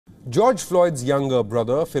George Floyd's younger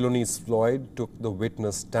brother, Philonise Floyd, took the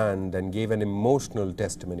witness stand and gave an emotional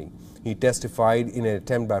testimony. He testified in an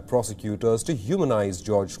attempt by prosecutors to humanize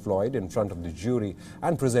George Floyd in front of the jury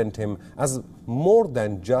and present him as more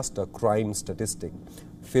than just a crime statistic.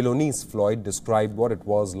 Philonise Floyd described what it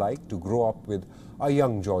was like to grow up with a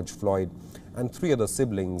young George Floyd and 3 other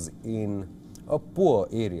siblings in a poor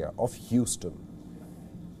area of Houston.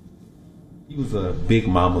 He was a big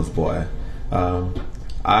mama's boy.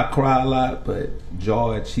 I cry a lot, but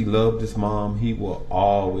George, he loved his mom. He will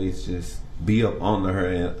always just be up under her.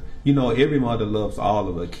 And, you know, every mother loves all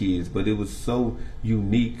of her kids, but it was so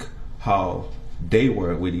unique how they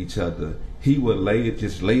were with each other. He would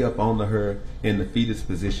just lay up under her in the fetus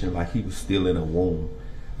position like he was still in a womb.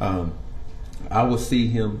 I would see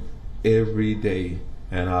him every day,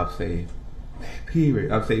 and I'd say,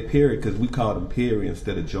 period. I'd say period because we called him Perry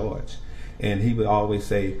instead of George. And he would always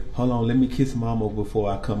say, hold on, let me kiss mama before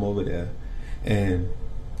I come over there. And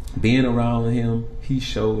being around him, he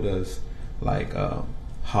showed us like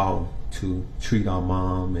how to treat our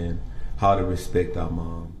mom and how to respect our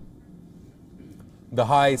mom. The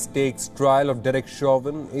high-stakes trial of Derek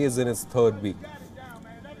Chauvin is in its 3rd week.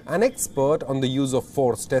 An expert on the use of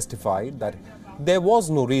force testified that there was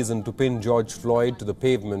no reason to pin George Floyd to the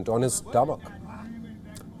pavement on his stomach.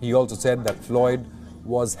 He also said that Floyd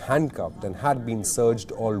was handcuffed and had been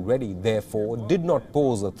searched already, therefore did not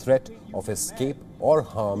pose a threat of escape or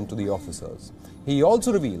harm to the officers. He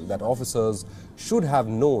also revealed that officers should have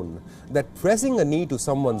known that pressing a knee to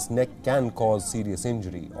someone's neck can cause serious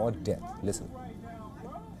injury or death. Listen.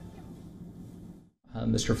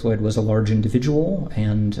 Mr. Floyd was a large individual,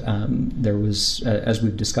 and there was, as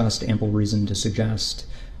we've discussed, ample reason to suggest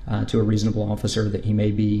to a reasonable officer that he may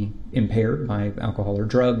be impaired by alcohol or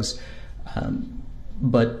drugs.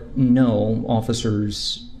 But no,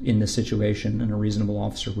 officers in this situation, and a reasonable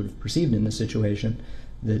officer would have perceived in this situation,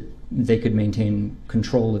 that they could maintain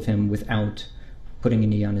control of him without putting a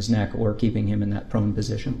knee on his neck or keeping him in that prone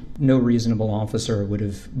position. No reasonable officer would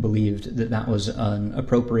have believed that that was an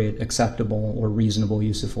appropriate, acceptable, or reasonable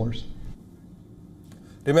use of force.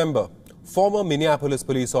 Remember, former Minneapolis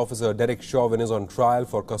police officer Derek Chauvin is on trial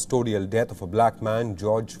for custodial death of a black man,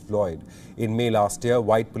 George Floyd. In May last year,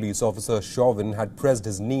 white police officer Chauvin had pressed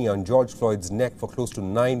his knee on George Floyd's neck for close to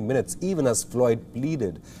 9 minutes, even as Floyd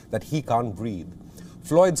pleaded that he can't breathe.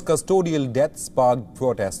 Floyd's custodial death sparked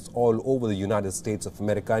protests all over the United States of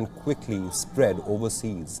America and quickly spread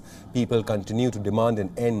overseas. People continue to demand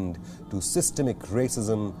an end to systemic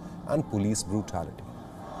racism and police brutality.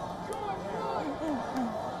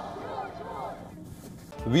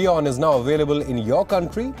 WION is now available in your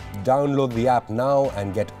country. Download the app now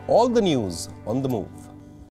and get all the news on the move.